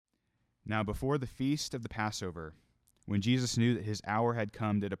Now before the feast of the Passover, when Jesus knew that his hour had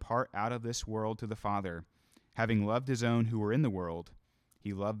come to depart out of this world to the Father, having loved his own who were in the world,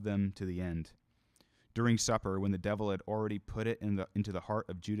 he loved them to the end. During supper, when the devil had already put it into the heart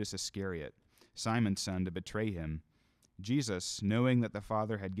of Judas Iscariot, Simon's son, to betray him, Jesus, knowing that the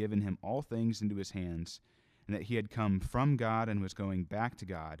Father had given him all things into his hands, and that he had come from God and was going back to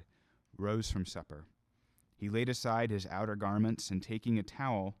God, rose from supper. He laid aside his outer garments, and taking a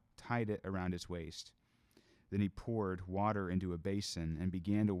towel, tied it around his waist. Then he poured water into a basin and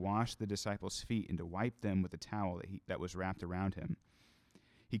began to wash the disciples' feet and to wipe them with the towel that was wrapped around him.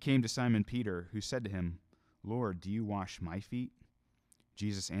 He came to Simon Peter, who said to him, "Lord, do you wash my feet?"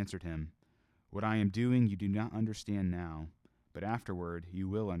 Jesus answered him, "What I am doing you do not understand now, but afterward you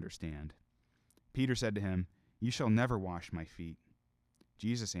will understand." Peter said to him, "You shall never wash my feet."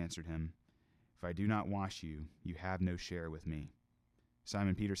 Jesus answered him, "If I do not wash you, you have no share with me."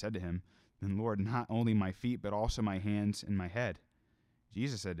 Simon Peter said to him, "Then Lord, not only my feet, but also my hands and my head."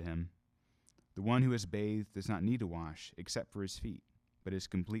 Jesus said to him, "The one who is bathed does not need to wash, except for his feet, but is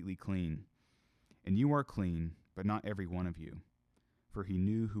completely clean. And you are clean, but not every one of you." For he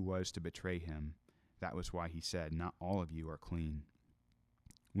knew who was to betray him. That was why he said, "Not all of you are clean."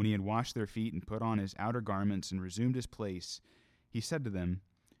 When he had washed their feet and put on his outer garments and resumed his place, he said to them,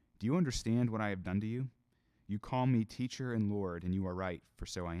 "Do you understand what I have done to you? You call me teacher and Lord, and you are right, for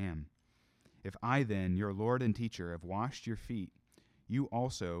so I am. If I then, your Lord and teacher, have washed your feet, you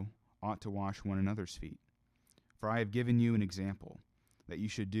also ought to wash one another's feet. For I have given you an example, that you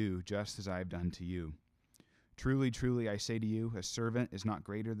should do just as I have done to you. Truly, truly, I say to you, a servant is not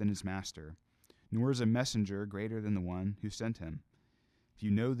greater than his master, nor is a messenger greater than the one who sent him. If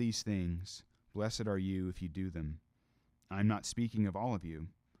you know these things, blessed are you if you do them. I am not speaking of all of you.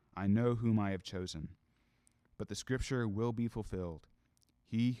 I know whom I have chosen. But the scripture will be fulfilled.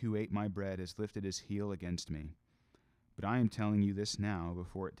 He who ate my bread has lifted his heel against me. But I am telling you this now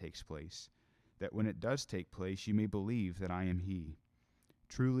before it takes place, that when it does take place you may believe that I am he.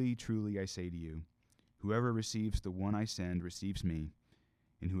 Truly, truly, I say to you, whoever receives the one I send receives me,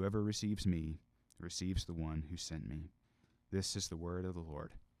 and whoever receives me receives the one who sent me." This is the word of the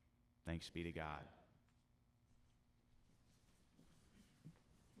Lord. Thanks be to God.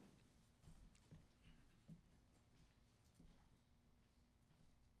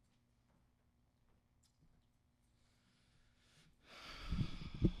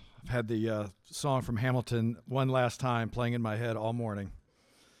 I've had the song from Hamilton, "One Last Time," playing in my head all morning.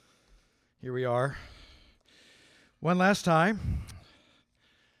 Here we are. One last time.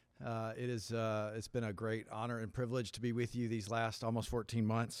 It's been a great honor and privilege to be with you these last almost 14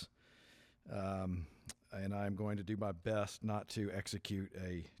 months. And I'm going to do my best not to execute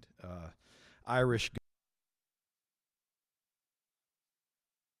a Irish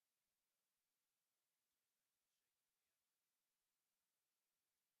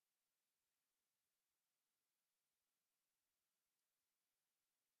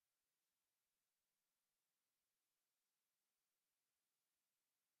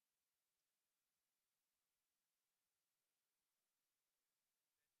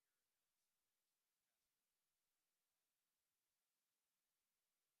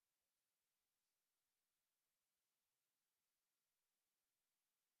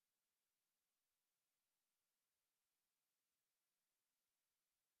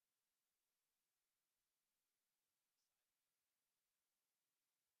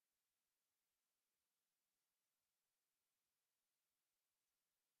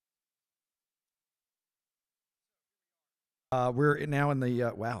we're now in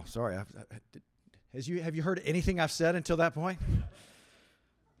the wow. Sorry, have you heard anything I've said until that point?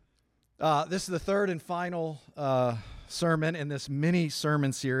 This is the third and final sermon in this mini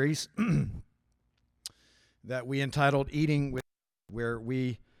sermon series that we entitled "Eating with," where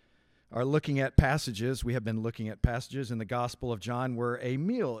we are looking at passages. We have been looking at passages in the Gospel of John where a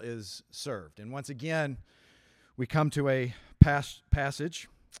meal is served, and once again, we come to a passage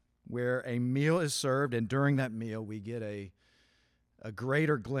where a meal is served, and during that meal, we get a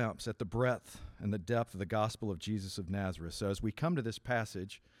greater glimpse at the breadth and the depth of the gospel of Jesus of Nazareth. So as we come to this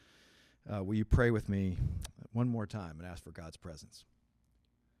passage, will you pray with me one more time and ask for God's presence?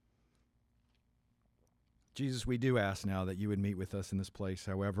 Jesus, we do ask now that you would meet with us in this place,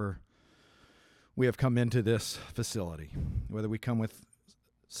 however we have come into this facility, whether we come with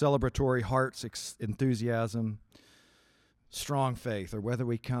celebratory hearts, enthusiasm, strong faith, or whether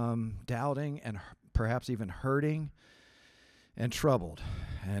we come doubting and perhaps even hurting and troubled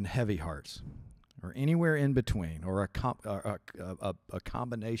and heavy hearts, or anywhere in between, or a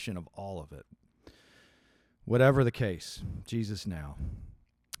combination of all of it. Whatever the case, Jesus, now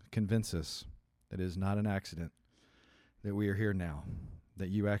convince us that it is not an accident that we are here now, that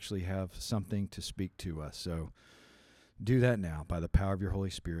you actually have something to speak to us. So do that now by the power of your Holy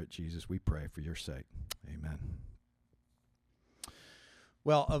Spirit, Jesus, we pray for your sake. Amen.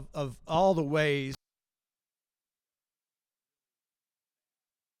 Well, of all the ways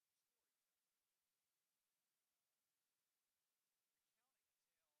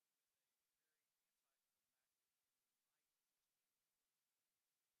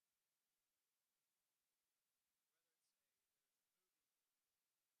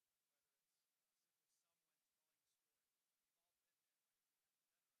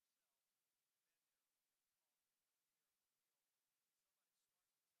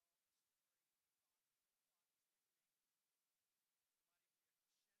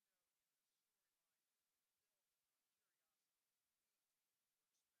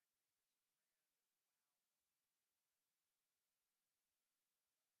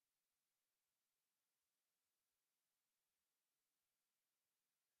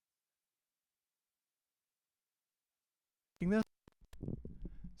this.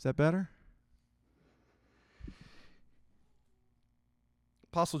 Is that better?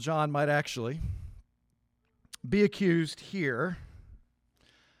 Apostle John might actually be accused here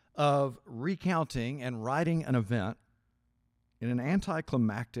of recounting and writing an event in an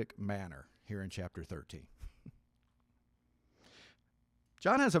anticlimactic manner here in chapter 13.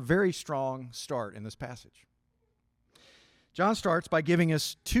 John has a very strong start in this passage. John starts by giving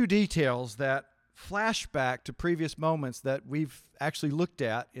us two details that flashback to previous moments that we've actually looked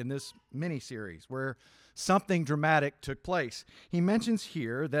at in this mini-series where something dramatic took place. He mentions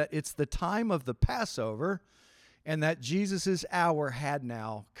here that it's the time of the Passover and that Jesus' hour had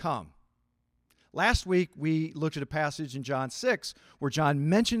now come. Last week, we looked at a passage in John 6 where John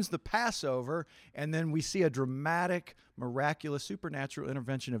mentions the Passover, and then we see a dramatic, miraculous, supernatural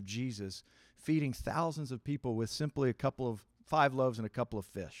intervention of Jesus feeding thousands of people with simply a couple of 5 loaves and a couple of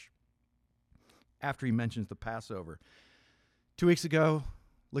fish after he mentions the Passover. 2 weeks ago,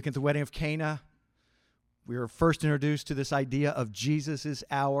 looking at the wedding of Cana, we were first introduced to this idea of Jesus'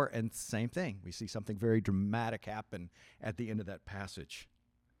 hour, and same thing. We see something very dramatic happen at the end of that passage.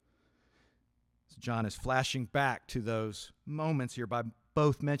 So John is flashing back to those moments here by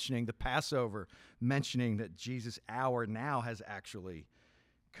both mentioning the Passover, mentioning that Jesus' hour now has actually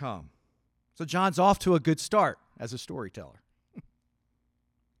come. So John's off to a good start as a storyteller.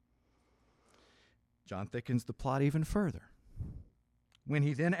 John thickens the plot even further when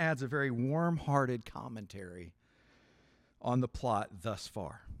he then adds a very warm-hearted commentary on the plot thus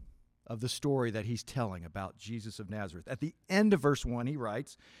far of the story that he's telling about Jesus of Nazareth. At the end of verse 1, he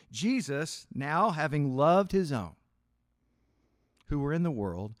writes, Jesus, now having loved his own who were in the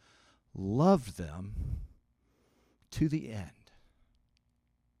world, loved them to the end.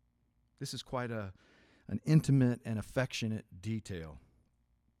 This is quite an intimate and affectionate detail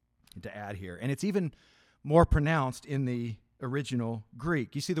to add here. And it's even more pronounced in the original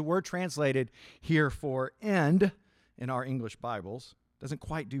Greek. You see, the word translated here for end in our English Bibles doesn't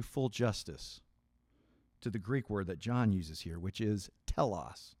quite do full justice to the Greek word that John uses here, which is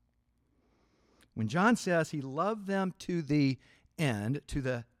telos. When John says he loved them to the end, to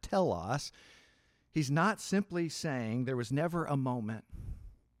the telos, he's not simply saying there was never a moment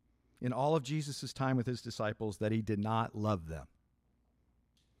in all of Jesus' time with his disciples that he did not love them.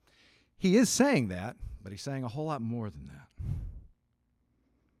 He is saying that, but he's saying a whole lot more than that.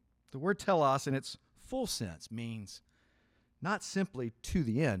 The word telos in its full sense means not simply to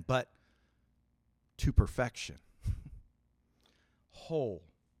the end, but to perfection. Whole,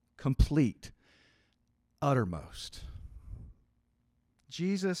 complete, uttermost.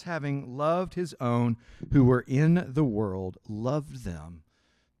 Jesus, having loved his own who were in the world, loved them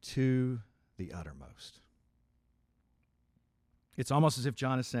to the uttermost. It's almost as if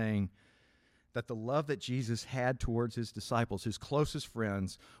John is saying that the love that Jesus had towards his disciples, his closest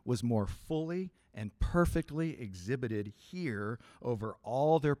friends, was more fully and perfectly exhibited here over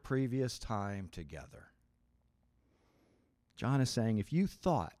all their previous time together. John is saying, if you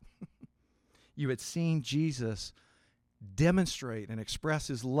thought you had seen Jesus demonstrate and express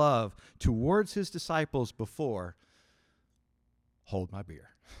his love towards his disciples before, hold my beer.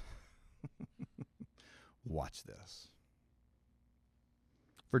 Watch this.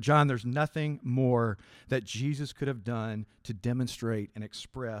 For John, there's nothing more that Jesus could have done to demonstrate and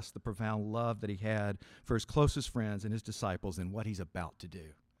express the profound love that he had for his closest friends and his disciples than what he's about to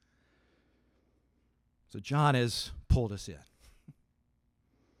do. So John has pulled us in.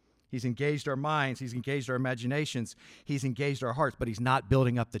 He's engaged our minds, he's engaged our imaginations, he's engaged our hearts, but he's not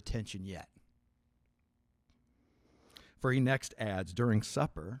building up the tension yet. For he next adds, during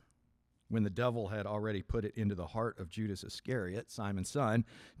supper, when the devil had already put it into the heart of Judas Iscariot, Simon's son,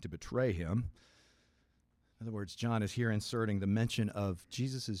 to betray him. In other words, John is here inserting the mention of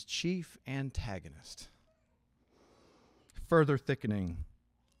Jesus' chief antagonist, further thickening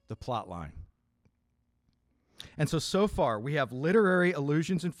the plot line. And so far, we have literary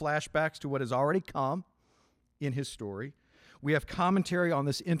allusions and flashbacks to what has already come in his story. We have commentary on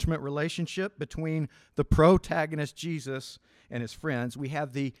this intimate relationship between the protagonist, Jesus, and his friends. We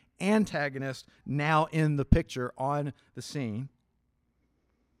have the antagonist now in the picture, on the scene.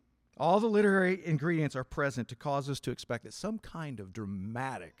 All the literary ingredients are present to cause us to expect that some kind of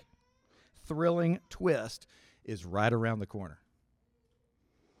dramatic, thrilling twist is right around the corner.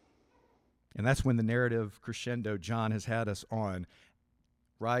 And that's when the narrative crescendo John has had us on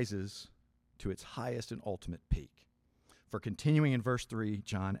rises to its highest and ultimate peak. For continuing in verse 3,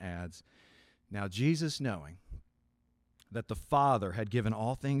 John adds, "Now Jesus, knowing that the Father had given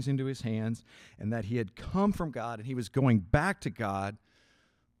all things into his hands, and that he had come from God, and he was going back to God,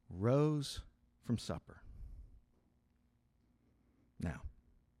 rose from supper." Now,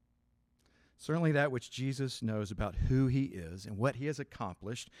 certainly that which Jesus knows about who he is and what he has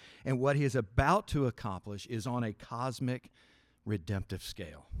accomplished and what he is about to accomplish is on a cosmic redemptive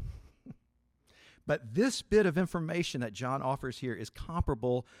scale. But this bit of information that John offers here is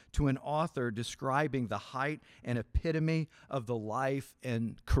comparable to an author describing the height and epitome of the life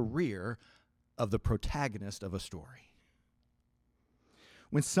and career of the protagonist of a story.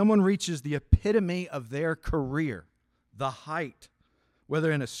 When someone reaches the epitome of their career, the height,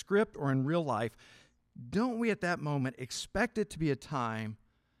 whether in a script or in real life, don't we at that moment expect it to be a time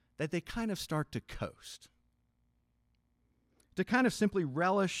that they kind of start to coast? To kind of simply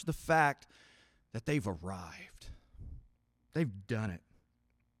relish the fact that they've arrived. They've done it.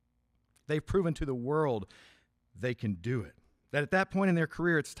 They've proven to the world they can do it. That at that point in their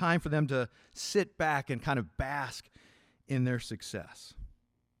career, it's time for them to sit back and kind of bask in their success.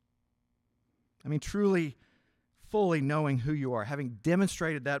 I mean, truly, fully knowing who you are, having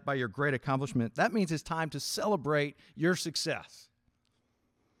demonstrated that by your great accomplishment, that means it's time to celebrate your success.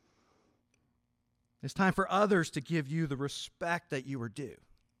 It's time for others to give you the respect that you are due.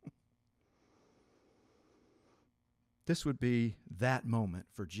 This would be that moment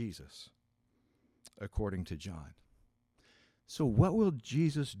for Jesus, according to John. So what will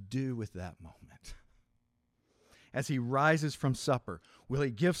Jesus do with that moment? As he rises from supper, will he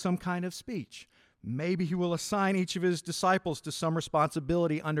give some kind of speech? Maybe he will assign each of his disciples to some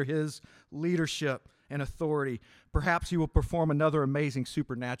responsibility under his leadership and authority. Perhaps he will perform another amazing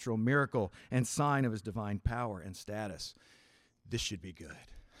supernatural miracle and sign of his divine power and status. This should be good.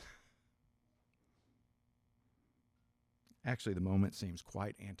 Actually, the moment seems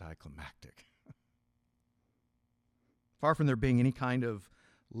quite anticlimactic. Far from there being any kind of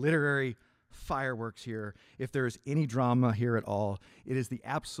literary fireworks here, if there is any drama here at all, it is the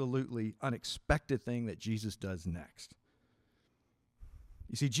absolutely unexpected thing that Jesus does next.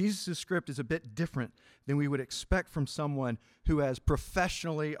 You see, Jesus' script is a bit different than we would expect from someone who has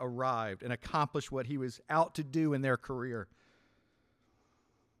professionally arrived and accomplished what he was out to do in their career.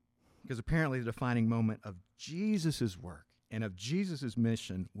 Because apparently the defining moment of Jesus' work and of Jesus'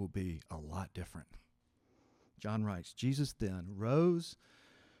 mission will be a lot different. John writes, Jesus then rose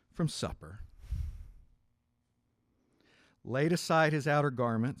from supper, laid aside his outer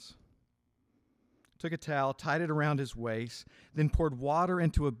garments, took a towel, tied it around his waist, then poured water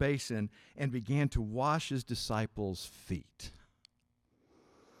into a basin and began to wash his disciples' feet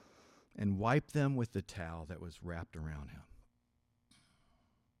and wipe them with the towel that was wrapped around him.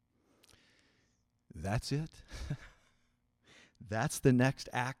 That's it? That's the next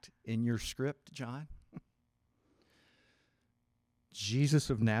act in your script, John?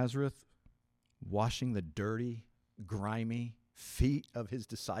 Jesus of Nazareth washing the dirty, grimy feet of his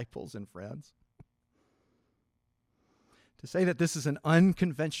disciples and friends? To say that this is an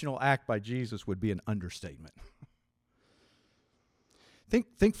unconventional act by Jesus would be an understatement.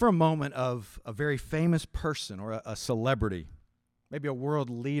 Think for a moment of a very famous person or a celebrity, maybe a world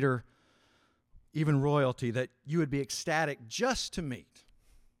leader, even royalty, that you would be ecstatic just to meet.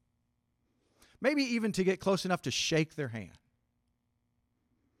 Maybe even to get close enough to shake their hand.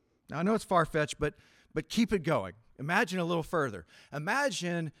 Now, I know it's far-fetched, but keep it going. Imagine a little further.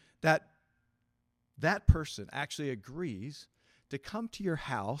 Imagine that person actually agrees to come to your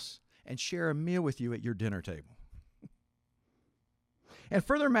house and share a meal with you at your dinner table. And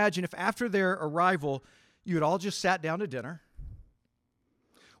further imagine if after their arrival, you had all just sat down to dinner.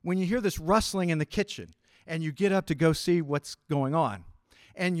 When you hear this rustling in the kitchen and you get up to go see what's going on,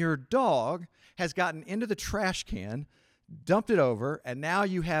 and your dog has gotten into the trash can dumped it over, and now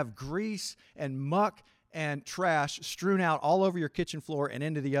you have grease and muck and trash strewn out all over your kitchen floor and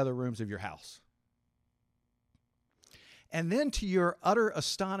into the other rooms of your house. And then to your utter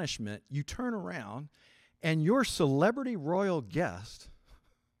astonishment, you turn around and your celebrity royal guest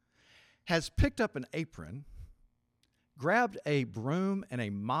has picked up an apron, grabbed a broom and a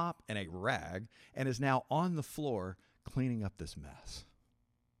mop and a rag, and is now on the floor cleaning up this mess.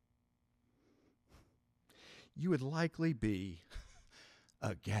 You would likely be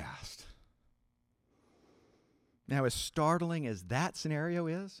aghast. Now, as startling as that scenario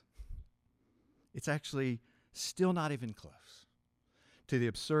is, it's actually still not even close to the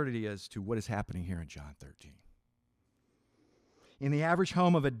absurdity as to what is happening here in John 13. In the average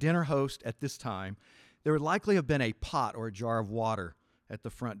home of a dinner host at this time, there would likely have been a pot or a jar of water at the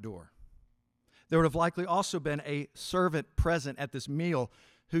front door. There would have likely also been a servant present at this meal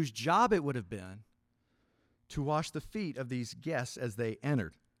whose job it would have been to wash the feet of these guests as they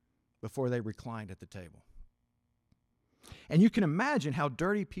entered before they reclined at the table. And you can imagine how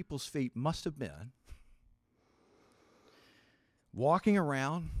dirty people's feet must have been walking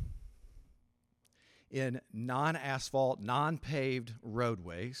around in non-asphalt, non-paved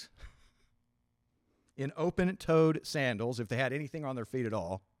roadways, in open-toed sandals, if they had anything on their feet at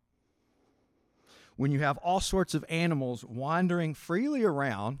all, when you have all sorts of animals wandering freely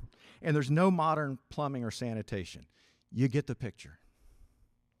around and there's no modern plumbing or sanitation. You get the picture.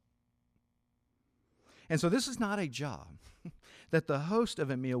 And so this is not a job that the host of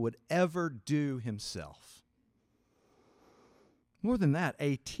a meal would ever do himself. More than that,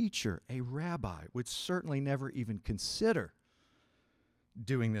 a teacher, a rabbi, would certainly never even consider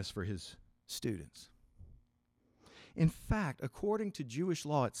doing this for his students. In fact, according to Jewish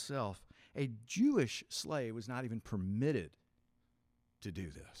law itself, a Jewish slave was not even permitted to do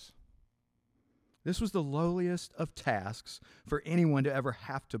this. This was the lowliest of tasks for anyone to ever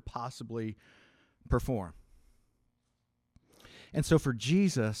have to possibly perform. And so for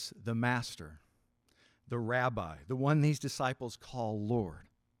Jesus, the master, the rabbi, the one these disciples call Lord,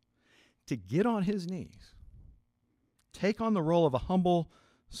 to get on his knees, take on the role of a humble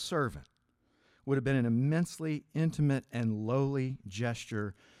servant, would have been an immensely intimate and lowly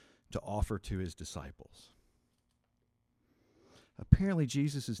gesture to offer to his disciples. Apparently,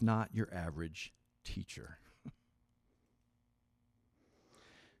 Jesus is not your average teacher.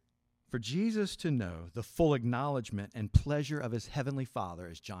 For Jesus to know the full acknowledgement and pleasure of his heavenly Father,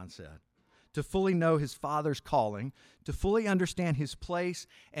 as John said, to fully know his Father's calling, to fully understand his place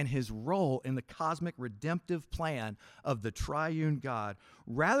and his role in the cosmic redemptive plan of the triune God,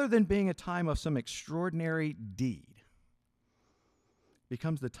 rather than being a time of some extraordinary deed,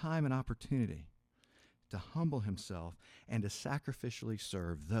 becomes the time and opportunity to humble himself and to sacrificially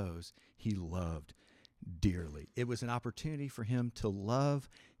serve those he loved dearly. It was an opportunity for him to love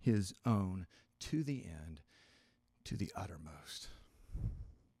his own to the end, to the uttermost.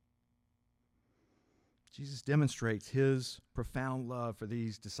 Jesus demonstrates his profound love for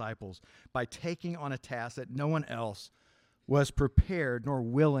these disciples by taking on a task that no one else was prepared nor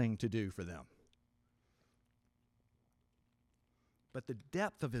willing to do for them. But the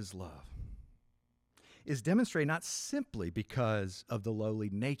depth of his love is demonstrated not simply because of the lowly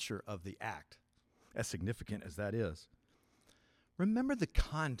nature of the act, as significant as that is. Remember the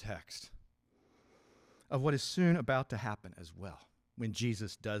context of what is soon about to happen as well when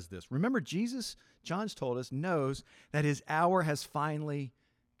Jesus does this. Remember, Jesus, John's told us, knows that his hour has finally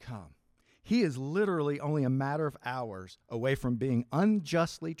come. He is literally only a matter of hours away from being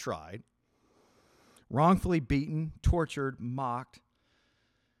unjustly tried, wrongfully beaten, tortured, mocked,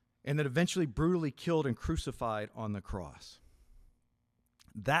 and then eventually brutally killed and crucified on the cross.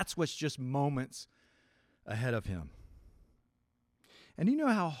 That's what's just moments ahead of him. And you know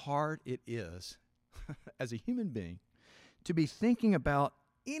how hard it is as a human being to be thinking about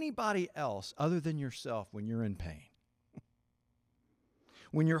anybody else other than yourself when you're in pain,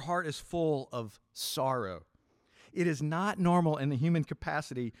 when your heart is full of sorrow. It is not normal in the human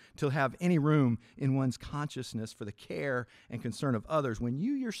capacity to have any room in one's consciousness for the care and concern of others when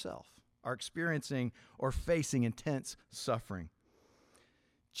you yourself are experiencing or facing intense suffering.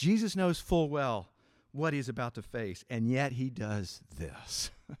 Jesus knows full well what he's about to face, and yet he does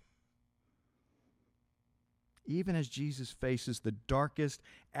this. Even as Jesus faces the darkest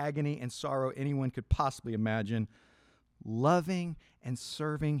agony and sorrow anyone could possibly imagine, loving and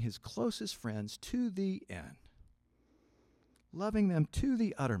serving his closest friends to the end, loving them to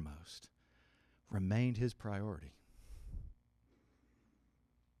the uttermost, remained his priority.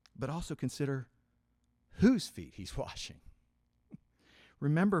 But also consider whose feet he's washing.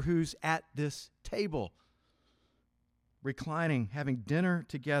 Remember who's at this table. reclining, having dinner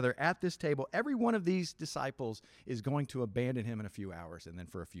together at this table, every one of these disciples is going to abandon him in a few hours and then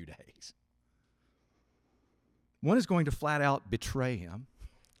for a few days. One is going to flat out betray him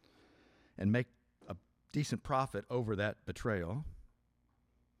and make a decent profit over that betrayal.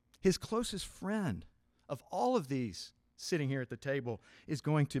 His closest friend of all of these sitting here at the table is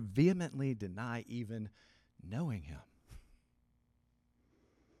going to vehemently deny even knowing him.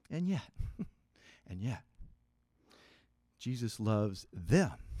 And yet, Jesus loves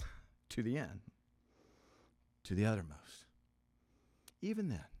them to the end, to the uttermost. Even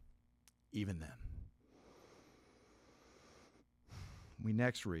then. We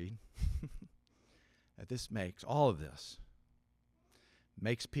next read that all of this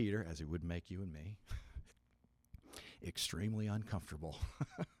makes Peter, as it would make you and me, extremely uncomfortable.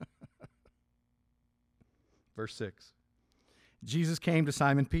 Verse 6. Jesus came to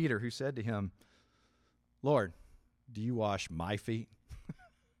Simon Peter, who said to him, "Lord, do you wash my feet?"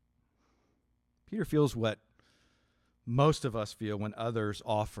 Peter feels what most of us feel when others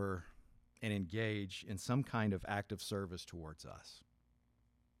offer and engage in some kind of act of service towards us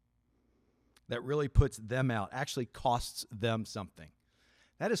that really puts them out, actually costs them something.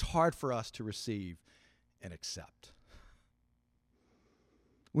 That is hard for us to receive and accept.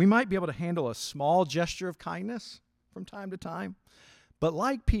 We might be able to handle a small gesture of kindness from time to time, but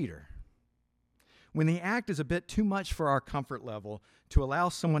like Peter, when the act is a bit too much for our comfort level to allow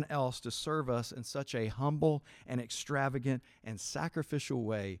someone else to serve us in such a humble and extravagant and sacrificial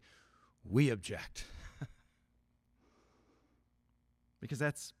way, we object. Because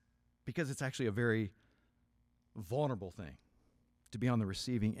it's actually a very vulnerable thing to be on the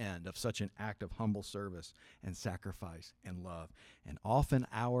receiving end of such an act of humble service and sacrifice and love. And often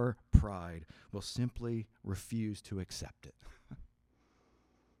our pride will simply refuse to accept it.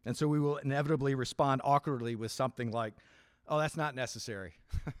 And so we will inevitably respond awkwardly with something like, "Oh, that's not necessary."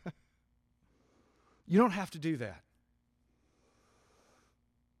 You don't have to do that.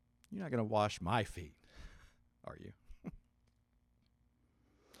 You're not going to wash my feet, are you?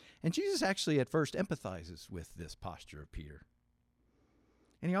 And Jesus actually at first empathizes with this posture of Peter.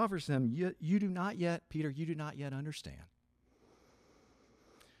 And he offers them, you do not yet, Peter, you do not yet understand.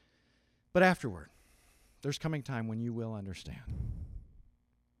 But afterward, there's coming time when you will understand.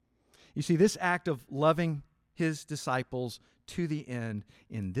 You see, this act of loving his disciples to the end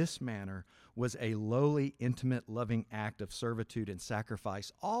in this manner was a lowly, intimate, loving act of servitude and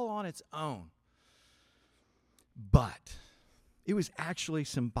sacrifice all on its own. But it was actually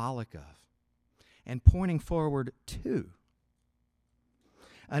symbolic of and pointing forward to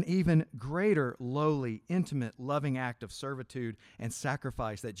an even greater, lowly, intimate, loving act of servitude and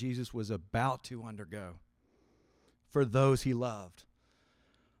sacrifice that Jesus was about to undergo for those he loved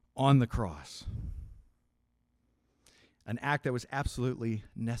on the cross. An act that was absolutely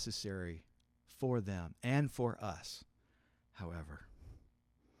necessary for them and for us, however.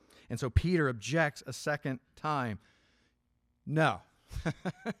 And so Peter objects a second time. "No,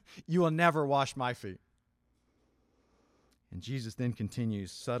 you will never wash my feet." And Jesus then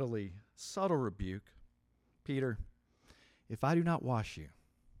continues, subtle rebuke. "Peter, if I do not wash you,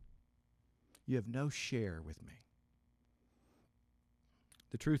 you have no share with me."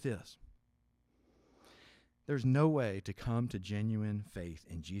 The truth is, there's no way to come to genuine faith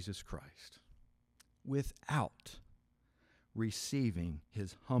in Jesus Christ without receiving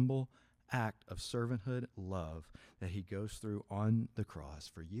his humble act of servanthood love that he goes through on the cross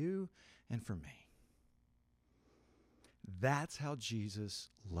for you and for me. That's how Jesus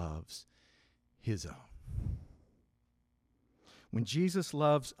loves his own. When Jesus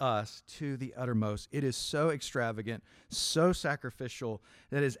loves us to the uttermost, it is so extravagant, so sacrificial,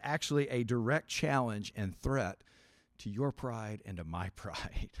 that it is actually a direct challenge and threat to your pride and to my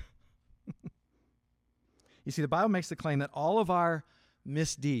pride. You see, the Bible makes the claim that all of our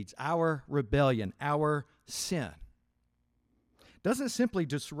misdeeds, our rebellion, our sin, doesn't simply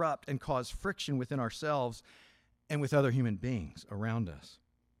disrupt and cause friction within ourselves and with other human beings around us.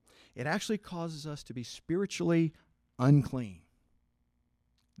 It actually causes us to be spiritually unclean.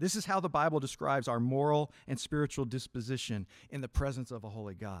 This is how the Bible describes our moral and spiritual disposition in the presence of a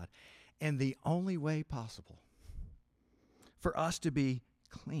holy God. And the only way possible for us to be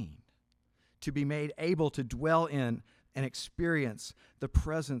cleaned, to be made able to dwell in and experience the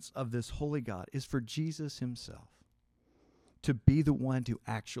presence of this holy God, is for Jesus himself to be the one to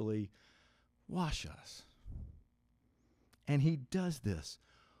actually wash us. And he does this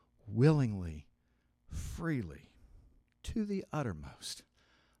willingly, freely, to the uttermost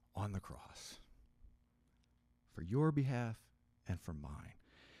on the cross, for your behalf and for mine.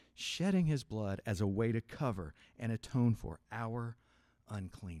 shedding his blood as a way to cover and atone for our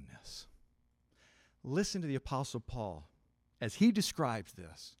uncleanness. Listen to the Apostle Paul as he describes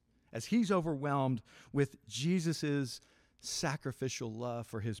this, as he's overwhelmed with Jesus' sacrificial love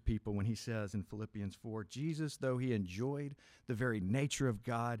for his people when he says in Philippians 4, Jesus, though he enjoyed the very nature of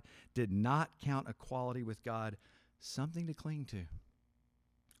God, did not count equality with God something to cling to.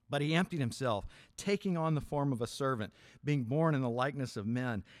 But he emptied himself, taking on the form of a servant, being born in the likeness of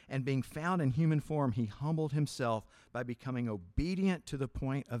men, and being found in human form, he humbled himself by becoming obedient to the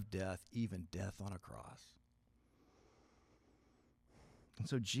point of death, even death on a cross. And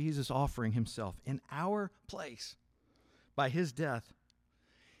so Jesus offering himself in our place by his death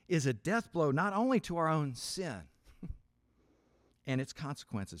is a death blow not only to our own sin and its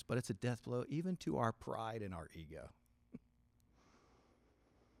consequences, but it's a death blow even to our pride and our ego.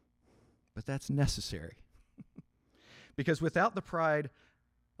 But that's necessary. Because without the pride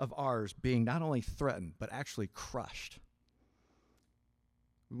of ours being not only threatened, but actually crushed,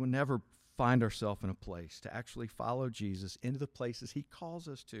 we will never find ourselves in a place to actually follow Jesus into the places he calls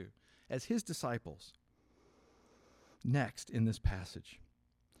us to as his disciples. Next in this passage,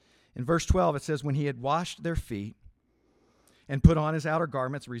 in verse 12, it says, when he had washed their feet and put on his outer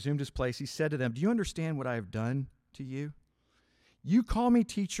garments, resumed his place, he said to them, do you understand what I have done to you? You call me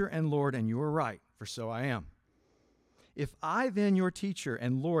teacher and Lord, and you are right, for so I am. If I then, your teacher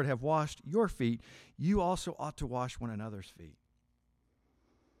and Lord, have washed your feet, you also ought to wash one another's feet.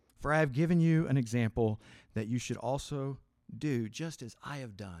 For I have given you an example that you should also do just as I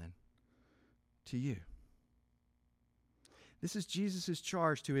have done to you. This is Jesus'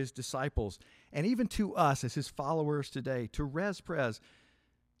 charge to his disciples and even to us as his followers today, to res pres,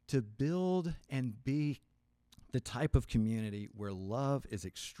 to build and be the type of community where love is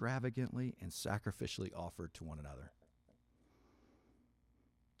extravagantly and sacrificially offered to one another.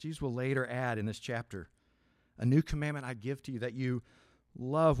 Jesus will later add in this chapter, a new commandment I give to you, that you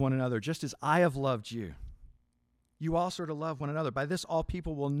love one another just as I have loved you. You also are to love one another. By this all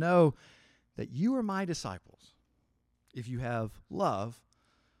people will know that you are my disciples, if you have love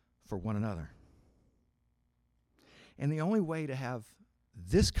for one another. And the only way to have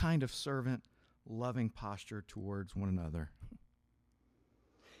this kind of servant loving posture towards one another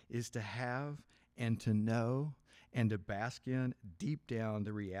is to have and to know and to bask in deep down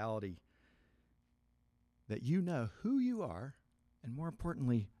the reality that you know who you are, and more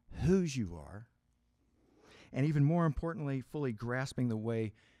importantly, whose you are, and even more importantly, fully grasping the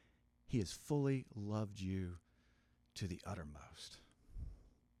way he has fully loved you to the uttermost.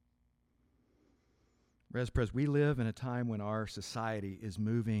 Res Pres, we live in a time when our society is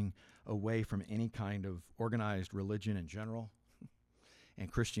moving away from any kind of organized religion in general, and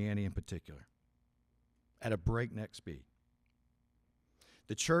Christianity in particular, at a breakneck speed.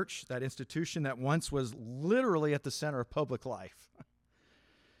 The church, that institution that once was literally at the center of public life,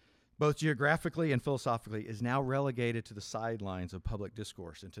 both geographically and philosophically, is now relegated to the sidelines of public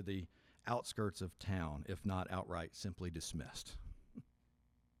discourse and to the outskirts of town, if not outright simply dismissed.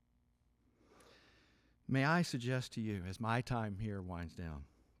 May I suggest to you, as my time here winds down,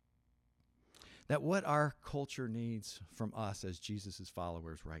 that what our culture needs from us as Jesus'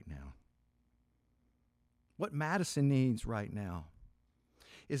 followers right now, what Madison needs right now,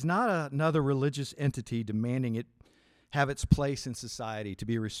 is not another religious entity demanding it have its place in society to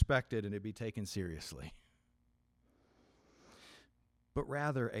be respected and to be taken seriously, but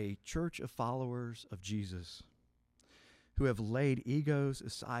rather a church of followers of Jesus who have laid egos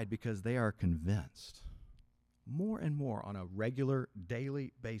aside because they are convinced more and more on a regular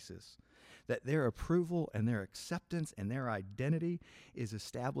daily basis that their approval and their acceptance and their identity is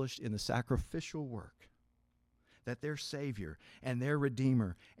established in the sacrificial work that their Savior and their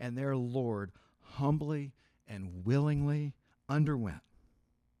Redeemer and their Lord humbly and willingly underwent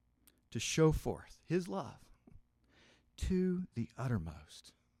to show forth his love to the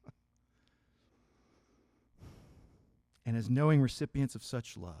uttermost. And as knowing recipients of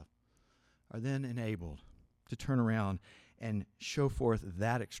such love are then enabled to turn around and show forth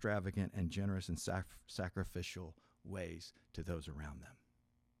that extravagant and generous and sacrificial ways to those around them.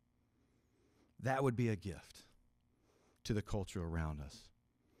 That would be a gift to the culture around us.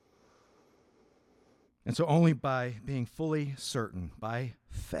 And so only by being fully certain, by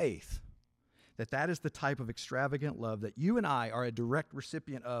faith, that is the type of extravagant love that you and I are a direct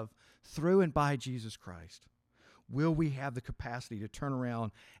recipient of through and by Jesus Christ, will we have the capacity to turn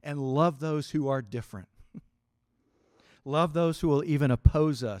around and love those who are different. Love those who will even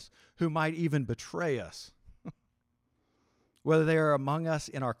oppose us, who might even betray us. Whether they are among us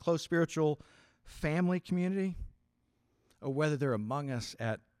in our close spiritual family community, or whether they're among us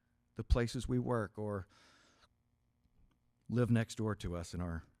at the places we work or live next door to us in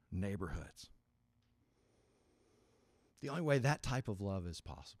our neighborhoods. The only way that type of love is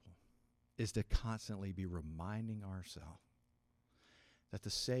possible is to constantly be reminding ourselves that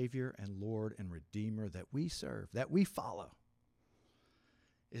the Savior and Lord and Redeemer that we serve, that we follow,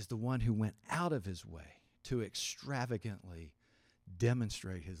 is the one who went out of his way to extravagantly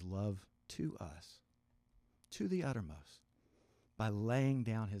demonstrate his love to us, to the uttermost, by laying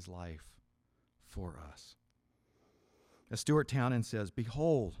down his life for us. As Stuart Townend says,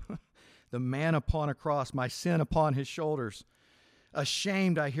 "Behold, the man upon a cross, my sin upon his shoulders.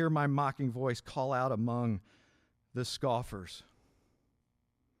 Ashamed, I hear my mocking voice call out among the scoffers."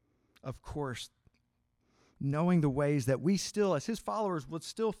 Of course, knowing the ways that we still, as his followers, would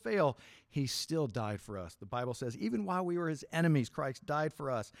still fail, he still died for us. The Bible says, even while we were his enemies, Christ died for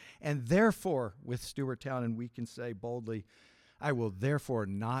us. And therefore, with Stuart Townend, we can say boldly, "I will therefore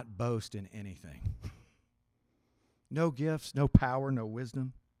not boast in anything." No gifts, no power, no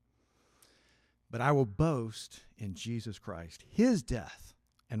wisdom. But I will boast in Jesus Christ, his death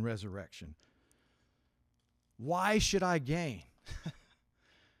and resurrection. Why should I gain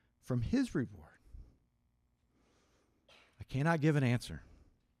from his reward? I cannot give an answer,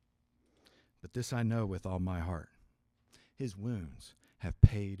 but this I know with all my heart. His wounds have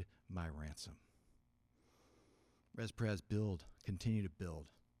paid my ransom. Res Pres, continue to build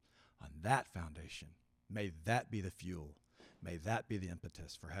on that foundation. May that be the fuel. May that be the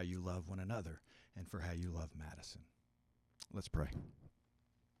impetus for how you love one another and for how you love Madison. Let's pray.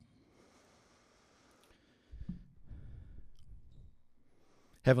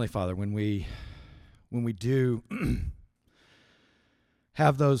 Heavenly Father, when we do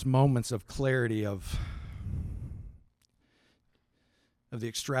have those moments of clarity of the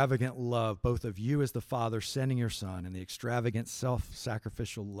extravagant love, both of you as the Father sending your Son and the extravagant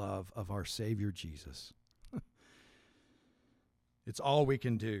self-sacrificial love of our Savior Jesus, it's all we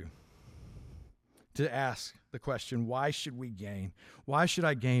can do to ask the question, why should we gain? Why should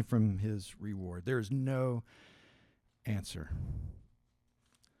I gain from his reward? There is no answer.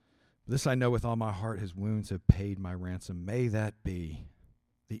 This I know with all my heart, his wounds have paid my ransom. May that be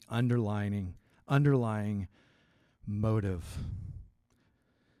the underlying motive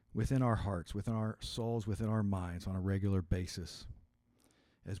within our hearts, within our souls, within our minds on a regular basis.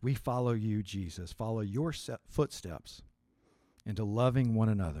 As we follow you, Jesus, follow your footsteps into loving one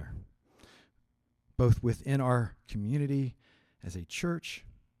another, both within our community as a church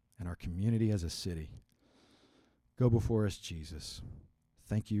and our community as a city. Go before us, Jesus.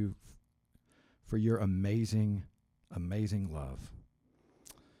 Thank you for your amazing, amazing love.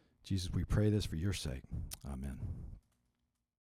 Jesus, we pray this for your sake. Amen.